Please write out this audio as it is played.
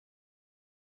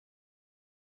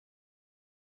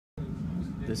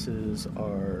This is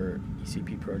our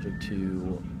ECP project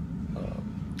to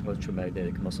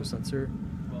electromagnetic muscle sensor.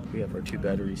 We have our two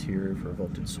batteries here for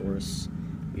voltage source.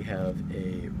 We have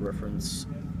a reference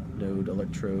node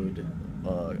electrode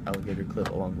alligator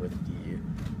clip along with the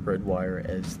red wire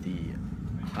as the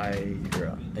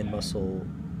end muscle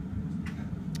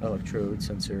electrode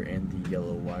sensor and the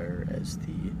yellow wire as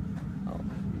the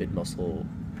mid muscle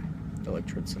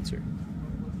electrode sensor.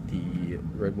 The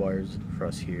red wires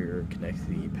across here connect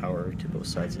the power to both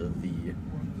sides of the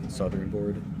soldering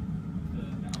board.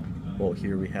 Well,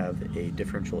 here we have a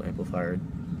differential amplifier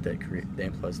that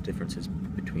amplifies the differences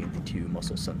between the two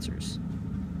muscle sensors.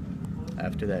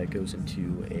 After that, it goes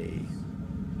into a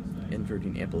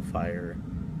inverting amplifier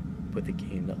with a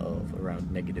gain of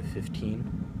around -15,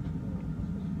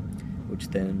 which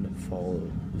then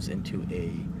follows into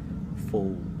a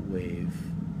full wave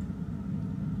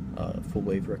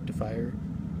rectifier,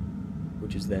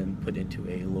 which is then put into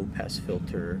a low pass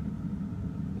filter,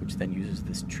 which then uses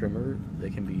this trimmer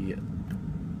that can be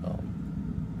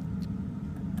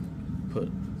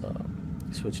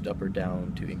switched up or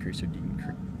down to increase or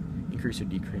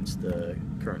decrease the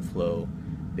current flow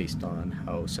based on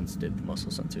how sensitive the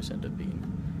muscle sensors end up being.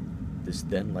 This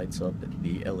then lights up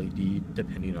the LED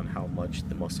depending on how much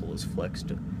the muscle is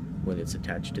flexed when it's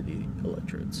attached to the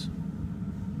electrodes.